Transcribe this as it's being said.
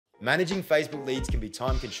managing Facebook leads can be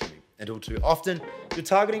time consuming, and all too often, you're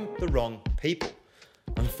targeting the wrong people.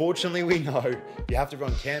 Unfortunately, we know you have to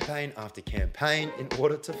run campaign after campaign in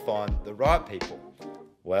order to find the right people.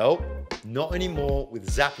 Well, not anymore with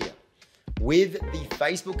Zapier. With the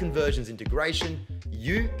Facebook conversions integration,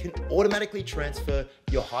 you can automatically transfer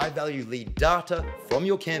your high-value lead data from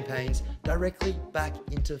your campaigns directly back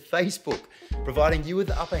into Facebook, providing you with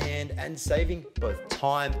the upper hand and saving both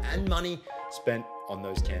time and money spent on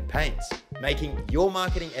those campaigns, making your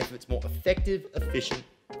marketing efforts more effective, efficient,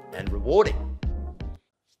 and rewarding.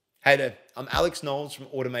 Hey there, I'm Alex Knowles from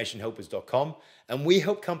automationhelpers.com, and we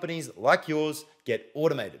help companies like yours get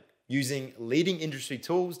automated using leading industry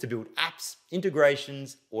tools to build apps,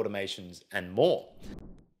 integrations, automations, and more.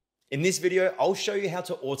 In this video, I'll show you how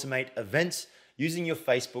to automate events using your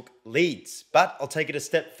Facebook leads, but I'll take it a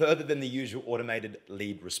step further than the usual automated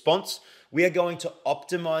lead response. We are going to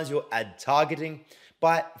optimize your ad targeting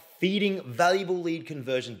by feeding valuable lead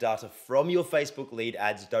conversion data from your Facebook lead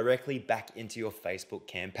ads directly back into your Facebook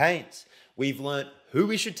campaigns. We've learned who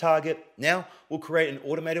we should target. Now we'll create an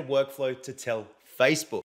automated workflow to tell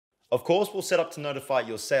Facebook. Of course, we'll set up to notify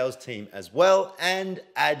your sales team as well and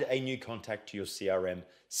add a new contact to your CRM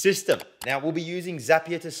system. Now, we'll be using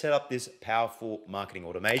Zapier to set up this powerful marketing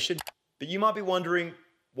automation. But you might be wondering,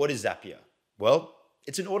 what is Zapier? Well,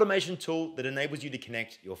 it's an automation tool that enables you to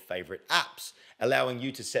connect your favorite apps, allowing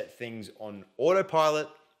you to set things on autopilot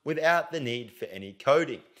without the need for any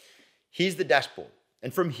coding. Here's the dashboard.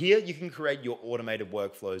 And from here, you can create your automated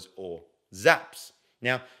workflows or zaps.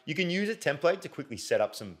 Now, you can use a template to quickly set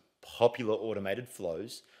up some popular automated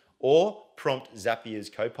flows, or prompt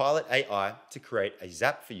Zapier's Copilot AI to create a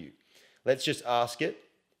zap for you. Let's just ask it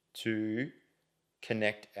to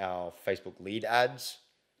connect our Facebook lead ads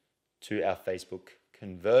to our Facebook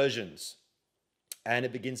conversions. And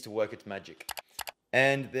it begins to work its magic.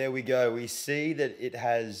 And there we go. We see that it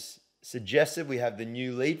has suggested we have the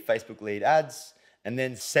new lead, Facebook lead ads, and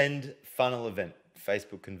then send funnel event,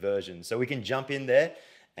 Facebook conversions. So we can jump in there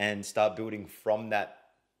and start building from that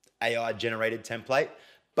AI generated template,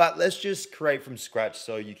 but let's just create from scratch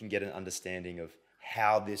so you can get an understanding of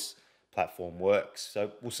how this platform works.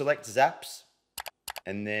 So we'll select Zaps,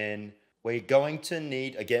 and then we're going to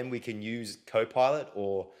need, again, we can use Copilot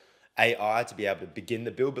or AI to be able to begin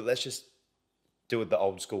the build, but let's just do it the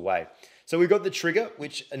old school way. So we've got the trigger,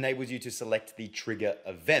 which enables you to select the trigger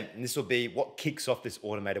event. And this will be what kicks off this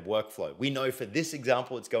automated workflow. We know for this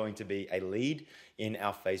example, it's going to be a lead in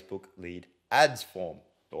our Facebook lead ads form,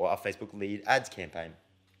 or our Facebook lead ads campaign.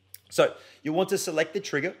 So you want to select the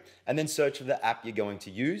trigger and then search for the app you're going to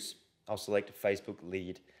use. I'll select Facebook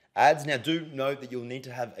lead ads. Now do note that you'll need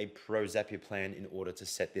to have a pro Zapier plan in order to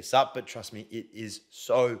set this up, but trust me, it is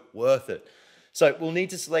so worth it. So we'll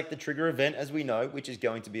need to select the trigger event, as we know, which is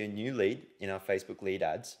going to be a new lead in our Facebook lead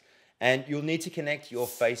ads. And you'll need to connect your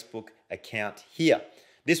Facebook account here.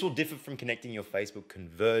 This will differ from connecting your Facebook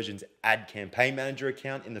conversions ad campaign manager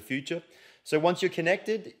account in the future. So once you're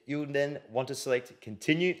connected, you'll then want to select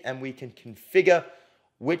continue, and we can configure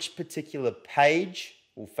which particular page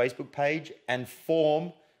or Facebook page and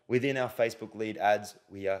form within our Facebook lead ads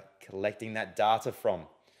we are collecting that data from.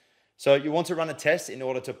 So you want to run a test in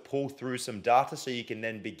order to pull through some data so you can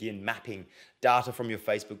then begin mapping data from your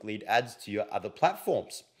Facebook lead ads to your other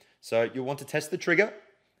platforms. So you'll want to test the trigger,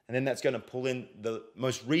 and then that's going to pull in the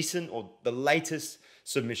most recent or the latest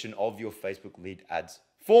submission of your Facebook lead ads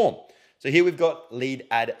form. So here we've got lead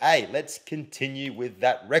ad A. Let's continue with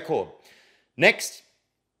that record. Next,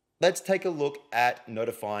 let's take a look at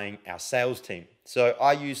notifying our sales team. So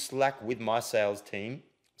I use Slack with my sales team.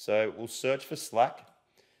 So we'll search for Slack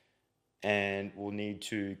and we'll need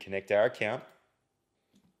to connect our account.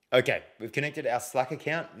 Okay, we've connected our Slack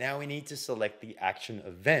account. Now we need to select the action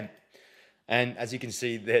event. And as you can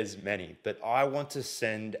see, there's many, but I want to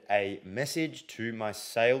send a message to my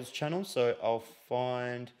sales channel. So I'll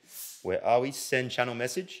find, where are we? Send channel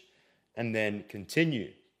message, and then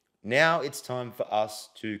continue. Now it's time for us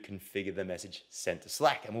to configure the message sent to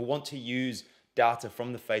Slack. And we'll want to use data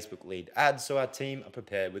from the Facebook lead ads so our team are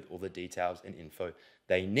prepared with all the details and info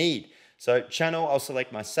they need. So channel, I'll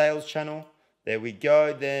select my sales channel. There we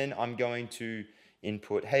go. Then I'm going to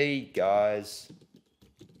input, hey guys,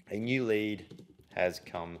 a new lead has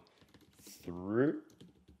come through,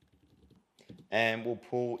 and we'll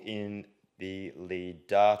pull in the lead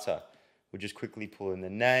data. We'll just quickly pull in the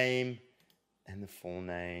name and the full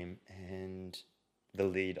name and the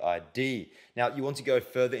lead ID. Now you want to go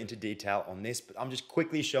further into detail on this, but I'm just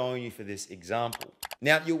quickly showing you for this example.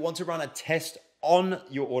 Now you'll want to run a test on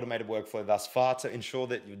your automated workflow thus far to ensure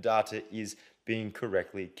that your data is being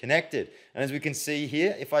correctly connected. And as we can see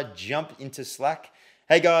here, if I jump into Slack,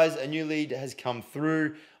 hey guys, a new lead has come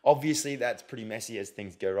through. Obviously, that's pretty messy as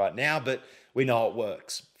things go right now, but we know it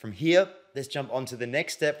works. From here, let's jump on to the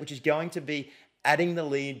next step, which is going to be adding the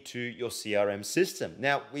lead to your CRM system.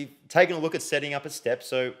 Now, we've taken a look at setting up a step,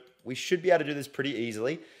 so we should be able to do this pretty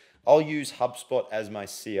easily. I'll use HubSpot as my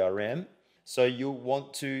CRM. So you'll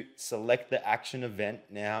want to select the action event.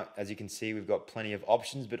 Now, as you can see, we've got plenty of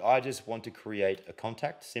options, but I just want to create a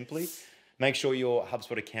contact simply. Make sure your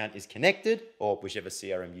HubSpot account is connected or whichever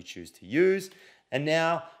CRM you choose to use. And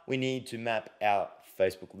now we need to map our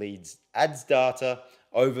Facebook leads ads data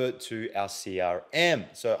over to our CRM.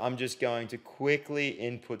 So I'm just going to quickly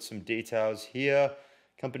input some details here.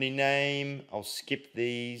 Company name, I'll skip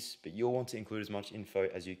these, but you'll want to include as much info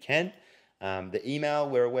as you can. The email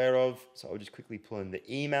we're aware of, so I'll just quickly pull in the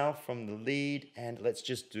email from the lead and let's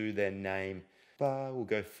just do their name. We'll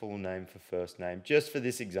go full name for first name, just for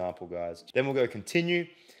this example, guys. Then we'll go continue.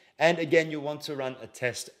 And again, you'll want to run a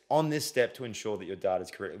test on this step to ensure that your data is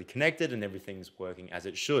correctly connected and everything's working as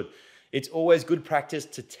it should. It's always good practice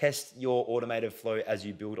to test your automated flow as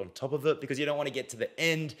you build on top of it because you don't want to get to the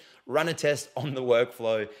end, run a test on the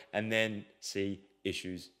workflow, and then see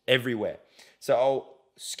issues everywhere. So I'll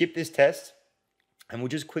skip this test and we'll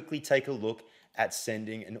just quickly take a look at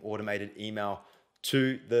sending an automated email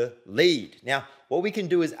to the lead. Now, what we can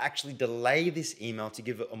do is actually delay this email to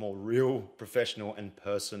give it a more real, professional, and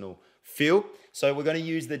personal feel. So we're going to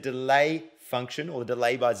use the delay function or the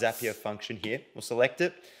delay by Zapier function here. We'll select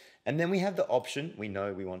it. And then we have the option, we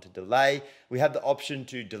know we want to delay. We have the option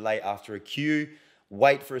to delay after a queue,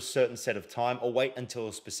 wait for a certain set of time, or wait until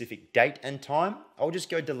a specific date and time. I'll just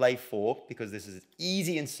go delay for because this is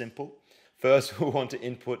easy and simple. First, we'll want to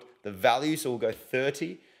input the value. So we'll go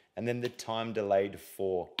 30 and then the time delayed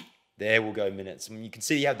for. There we'll go minutes. And you can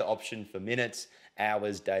see you have the option for minutes,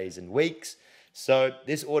 hours, days, and weeks. So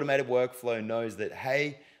this automated workflow knows that,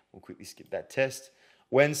 hey, we'll quickly skip that test.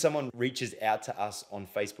 When someone reaches out to us on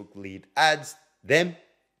Facebook lead ads, then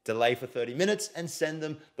delay for 30 minutes and send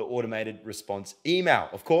them the automated response email.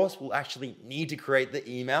 Of course, we'll actually need to create the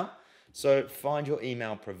email. So find your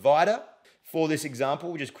email provider. For this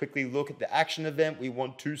example, we just quickly look at the action event. We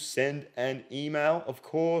want to send an email, of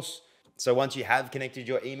course. So once you have connected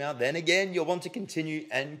your email, then again, you'll want to continue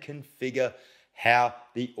and configure how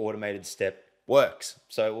the automated step works.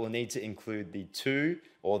 So we'll need to include the to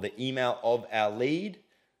or the email of our lead.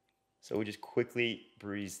 So we'll just quickly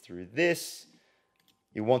breeze through this.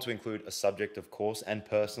 You want to include a subject, of course, and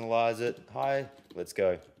personalize it. Hi, let's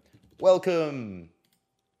go. Welcome.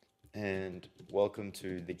 And welcome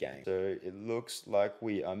to the game. So it looks like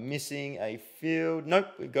we are missing a field. Nope,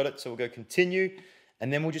 we've got it. So we'll go continue.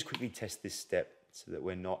 And then we'll just quickly test this step so that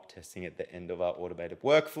we're not testing at the end of our automated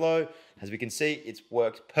workflow. As we can see, it's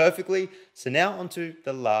worked perfectly. So now onto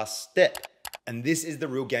the last step. And this is the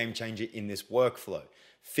real game changer in this workflow.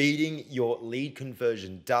 Feeding your lead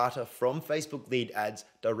conversion data from Facebook lead ads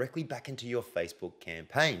directly back into your Facebook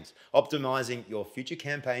campaigns. Optimizing your future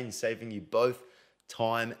campaigns, saving you both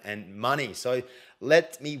time and money. So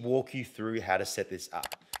let me walk you through how to set this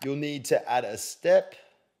up. You'll need to add a step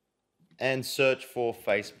and search for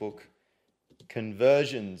Facebook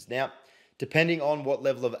conversions. Now, depending on what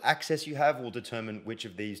level of access you have will determine which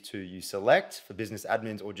of these two you select. For business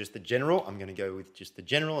admins or just the general, I'm going to go with just the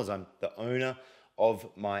general as I'm the owner of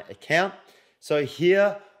my account. So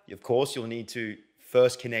here, of course, you'll need to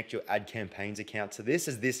first connect your ad campaigns account to this,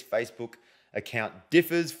 as this Facebook account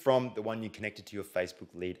differs from the one you connected to your Facebook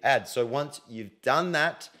lead ad. So once you've done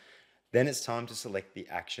that, then it's time to select the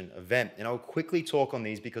action event. And I'll quickly talk on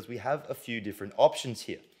these because we have a few different options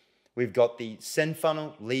here. We've got the send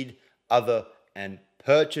funnel, lead, other, and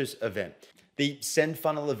purchase event. The send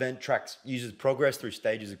funnel event tracks users' progress through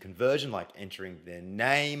stages of conversion, like entering their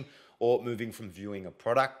name or moving from viewing a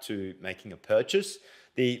product to making a purchase.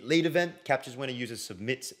 The lead event captures when a user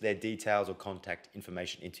submits their details or contact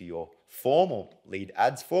information into your form or lead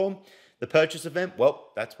ads form. The purchase event, well,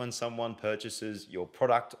 that's when someone purchases your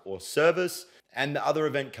product or service. And the other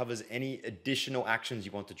event covers any additional actions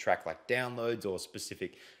you want to track, like downloads or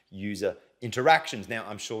specific user interactions. Now,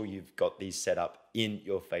 I'm sure you've got these set up in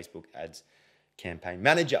your Facebook ads campaign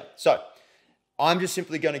manager. So I'm just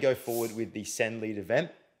simply going to go forward with the send lead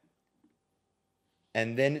event.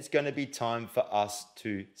 And then it's going to be time for us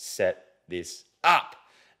to set this up.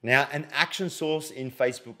 Now, an action source in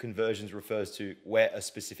Facebook conversions refers to where a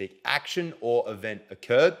specific action or event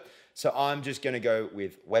occurred. So I'm just going to go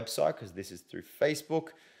with website because this is through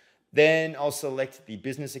Facebook. Then I'll select the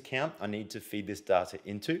business account I need to feed this data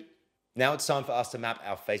into. Now it's time for us to map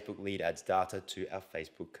our Facebook lead ads data to our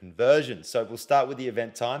Facebook conversions. So we'll start with the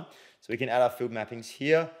event time. So we can add our field mappings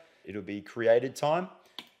here. It'll be created time.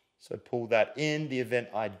 So pull that in. The event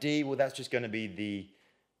ID, well, that's just going to be the,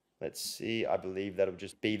 let's see, I believe that'll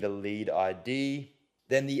just be the lead ID.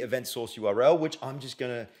 Then the event source URL, which I'm just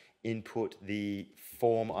going to input the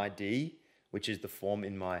form ID, which is the form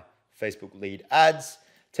in my Facebook lead ads.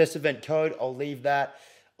 Test event code, I'll leave that.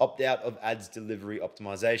 Opt out of ads delivery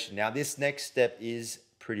optimization. Now this next step is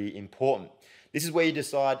pretty important. This is where you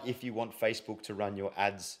decide if you want Facebook to run your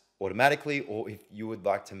ads automatically or if you would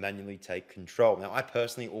like to manually take control. Now I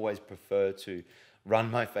personally always prefer to run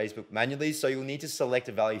my Facebook manually, so you'll need to select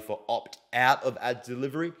a value for opt out of ads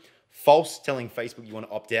delivery, false telling Facebook you want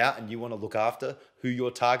to opt out and you want to look after who you're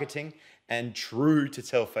targeting, and true to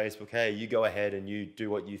tell Facebook, hey, you go ahead and you do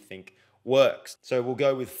what you think works. So we'll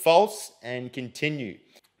go with false and continue.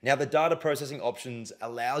 Now the data processing options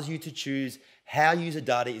allows you to choose how user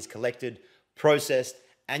data is collected, processed,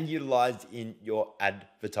 and utilized in your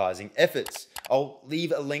advertising efforts. I'll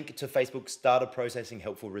leave a link to Facebook's data processing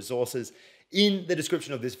helpful resources in the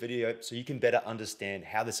description of this video so you can better understand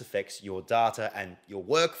how this affects your data and your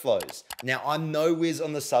workflows. Now, I'm no whiz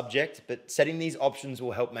on the subject, but setting these options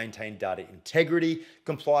will help maintain data integrity,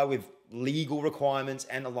 comply with legal requirements,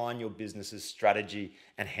 and align your business's strategy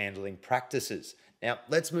and handling practices. Now,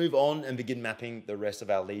 let's move on and begin mapping the rest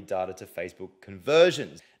of our lead data to Facebook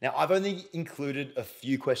conversions. Now, I've only included a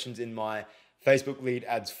few questions in my Facebook lead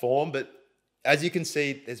ads form, but as you can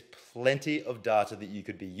see, there's plenty of data that you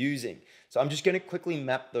could be using. So I'm just going to quickly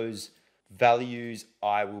map those values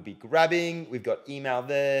I will be grabbing. We've got email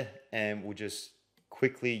there, and we'll just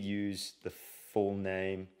quickly use the full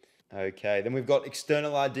name. Okay, then we've got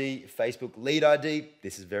external ID, Facebook lead ID.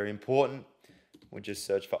 This is very important. We'll just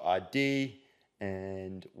search for ID.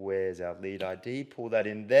 And where's our lead ID? Pull that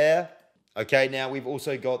in there. Okay, now we've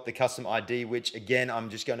also got the custom ID, which again, I'm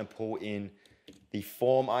just going to pull in the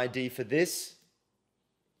form ID for this.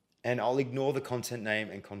 And I'll ignore the content name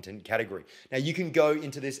and content category. Now you can go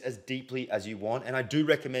into this as deeply as you want, and I do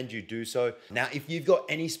recommend you do so. Now, if you've got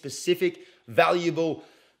any specific valuable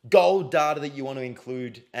gold data that you want to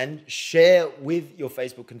include and share with your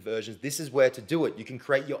Facebook conversions, this is where to do it. You can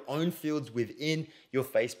create your own fields within your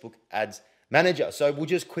Facebook ads manager. So we'll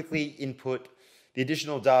just quickly input. The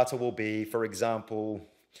additional data will be, for example,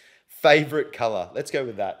 favorite color. Let's go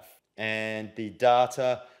with that. And the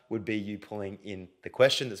data would be you pulling in the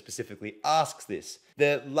question that specifically asks this.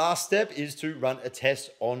 The last step is to run a test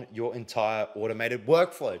on your entire automated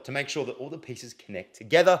workflow to make sure that all the pieces connect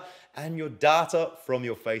together and your data from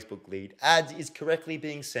your Facebook lead ads is correctly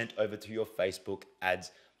being sent over to your Facebook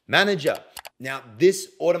ads manager. Now, this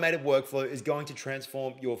automated workflow is going to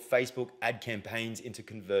transform your Facebook ad campaigns into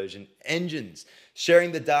conversion engines,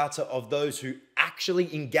 sharing the data of those who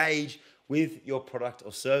actually engage with your product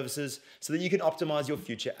or services so that you can optimize your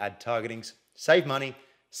future ad targetings, save money,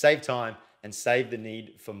 save time, and save the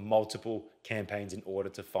need for multiple campaigns in order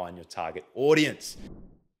to find your target audience.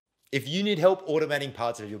 If you need help automating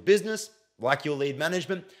parts of your business, like your lead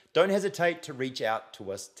management, don't hesitate to reach out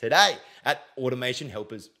to us today at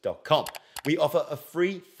automationhelpers.com. We offer a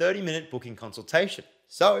free 30-minute booking consultation.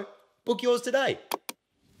 So book yours today.